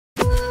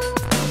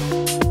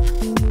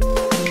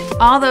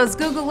All those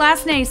Google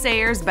Glass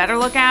naysayers better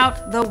look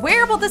out. The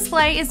wearable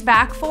display is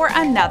back for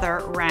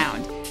another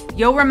round.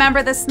 You'll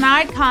remember the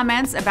snide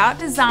comments about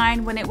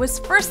design when it was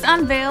first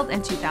unveiled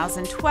in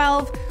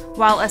 2012,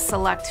 while a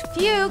select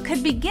few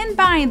could begin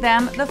buying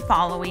them the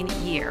following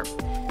year.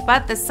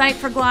 But the site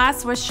for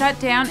Glass was shut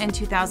down in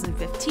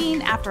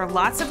 2015 after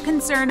lots of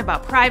concern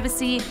about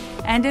privacy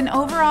and an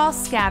overall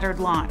scattered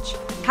launch.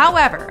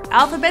 However,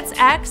 Alphabet's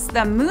X,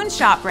 the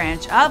moonshot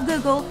branch of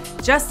Google,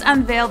 just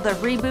unveiled the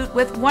reboot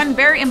with one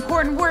very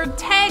important word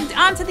tagged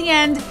onto the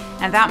end,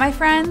 and that, my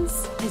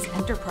friends, is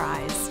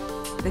enterprise.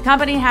 The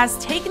company has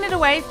taken it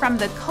away from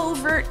the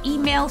covert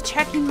email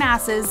checking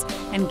masses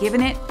and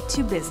given it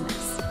to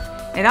business.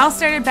 It all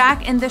started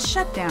back in the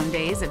shutdown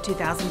days of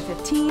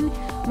 2015,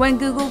 when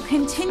Google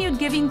continued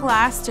giving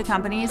Glass to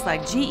companies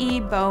like GE,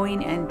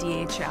 Boeing, and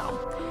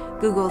DHL.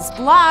 Google's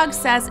blog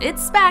says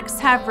its specs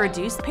have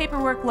reduced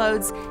paperwork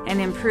loads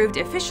and improved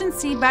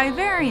efficiency by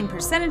varying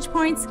percentage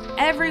points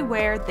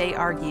everywhere they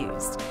are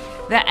used.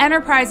 The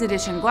Enterprise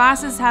Edition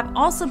glasses have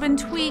also been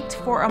tweaked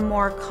for a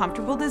more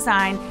comfortable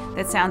design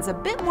that sounds a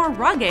bit more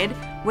rugged,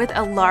 with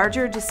a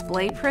larger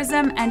display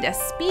prism and a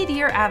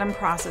speedier Atom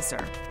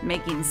processor,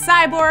 making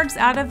cyborgs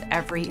out of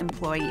every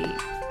employee.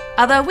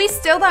 Although we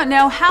still don't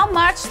know how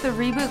much the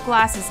reboot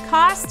glasses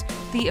cost,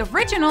 the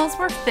originals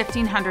were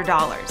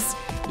 $1,500.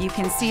 You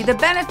can see the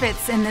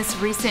benefits in this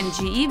recent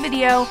GE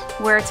video,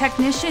 where a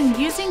technician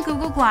using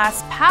Google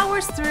Glass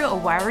powers through a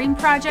wiring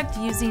project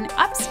using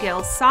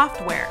upscale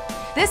software.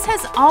 This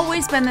has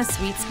always been the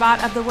sweet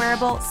spot of the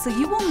wearable, so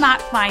you will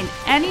not find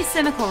any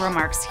cynical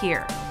remarks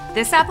here.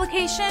 This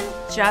application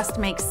just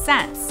makes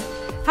sense.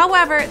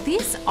 However,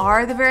 these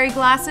are the very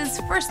glasses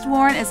first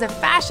worn as a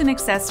fashion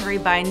accessory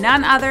by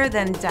none other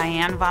than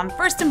Diane von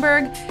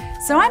Furstenberg,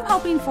 so I'm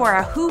hoping for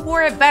a Who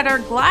Wore It Better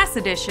Glass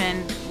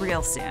edition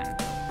real soon.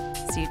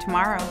 See you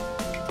tomorrow.